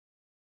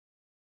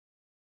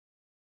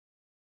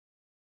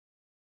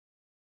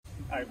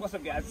All right, what's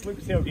up guys? It's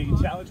Lucas Tailgating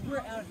Challenge. We're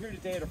out here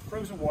today at a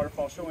frozen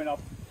waterfall showing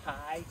off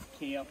High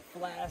Camp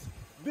Flask.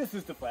 This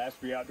is the flask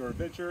for your outdoor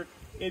adventure.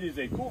 It is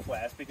a cool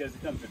flask because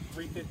it comes in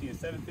 350 and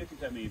 750.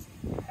 That means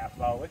half a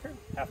bottle of liquor,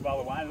 half a bottle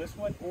of wine in this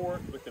one,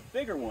 or with the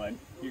bigger one,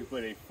 you can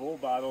put a full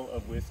bottle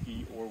of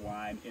whiskey or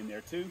wine in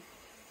there too.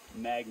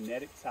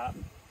 Magnetic top.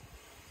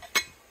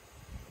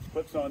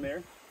 Clips on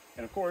there.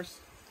 And of course,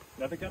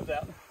 nothing comes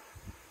out.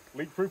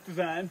 Leak-proof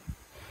design.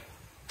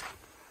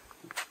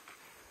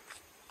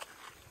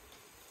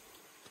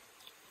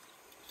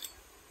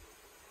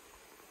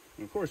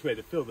 And of course, we had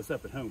to fill this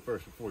up at home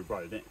first before we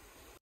brought it in.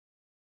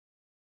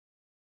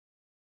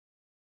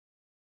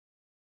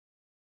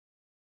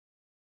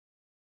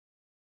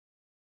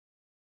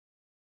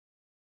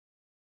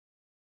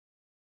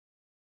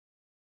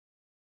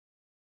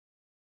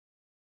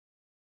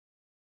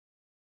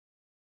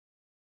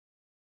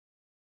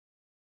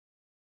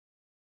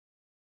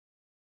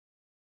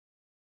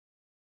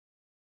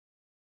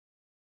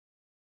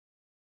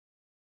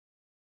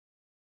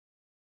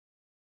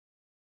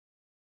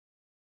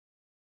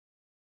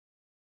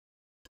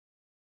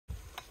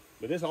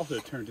 But this also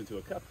turns into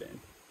a cup then.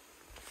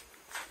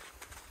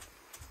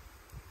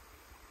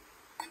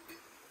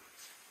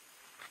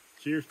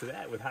 Cheers to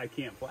that with High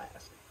Camp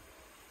Flask.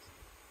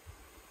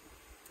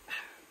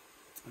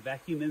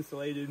 Vacuum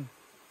insulated.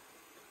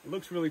 It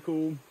looks really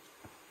cool.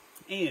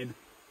 And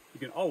you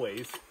can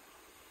always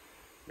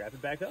wrap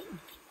it back up.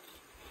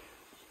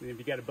 And if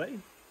you got a buddy,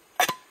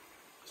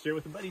 share it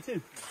with a buddy too.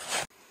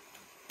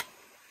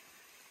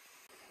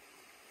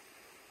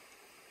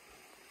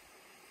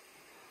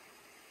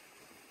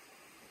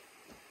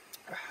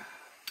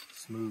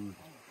 Smooth.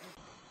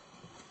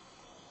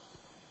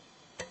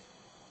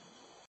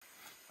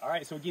 All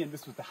right, so again,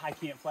 this was the High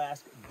Camp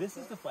Flask. This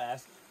is the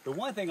flask. The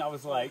one thing I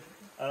was like,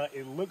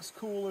 it looks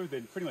cooler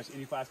than pretty much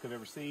any flask I've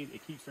ever seen.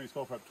 It keeps drinks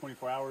cold for up to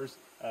 24 hours.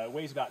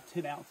 Weighs about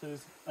 10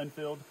 ounces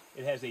unfilled.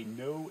 It has a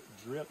no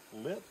drip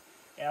lip.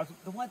 And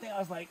the one thing I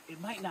was like,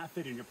 it might not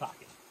fit in your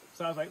pocket.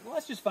 So I was like, well,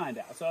 let's just find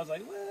out. So I was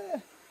like,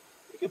 well,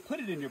 you can put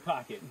it in your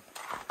pocket.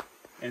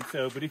 And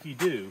so, but if you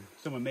do,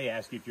 someone may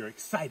ask you if you're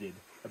excited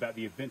about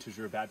the adventures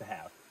you're about to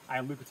have. I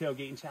am Lucas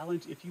Tailgating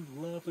Challenge. If you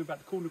love learning about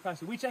the cool new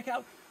products that we check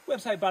out,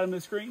 website bottom of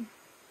the screen,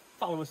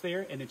 follow us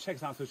there, and then check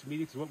us out on social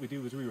media, because what we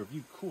do is we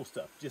review cool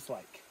stuff, just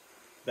like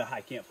the High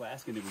Camp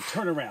Flask, and then we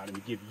turn around and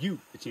we give you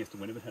the chance to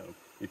win them at home.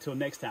 Until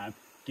next time,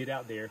 get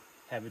out there,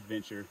 have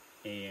adventure,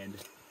 and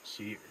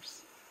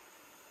cheers.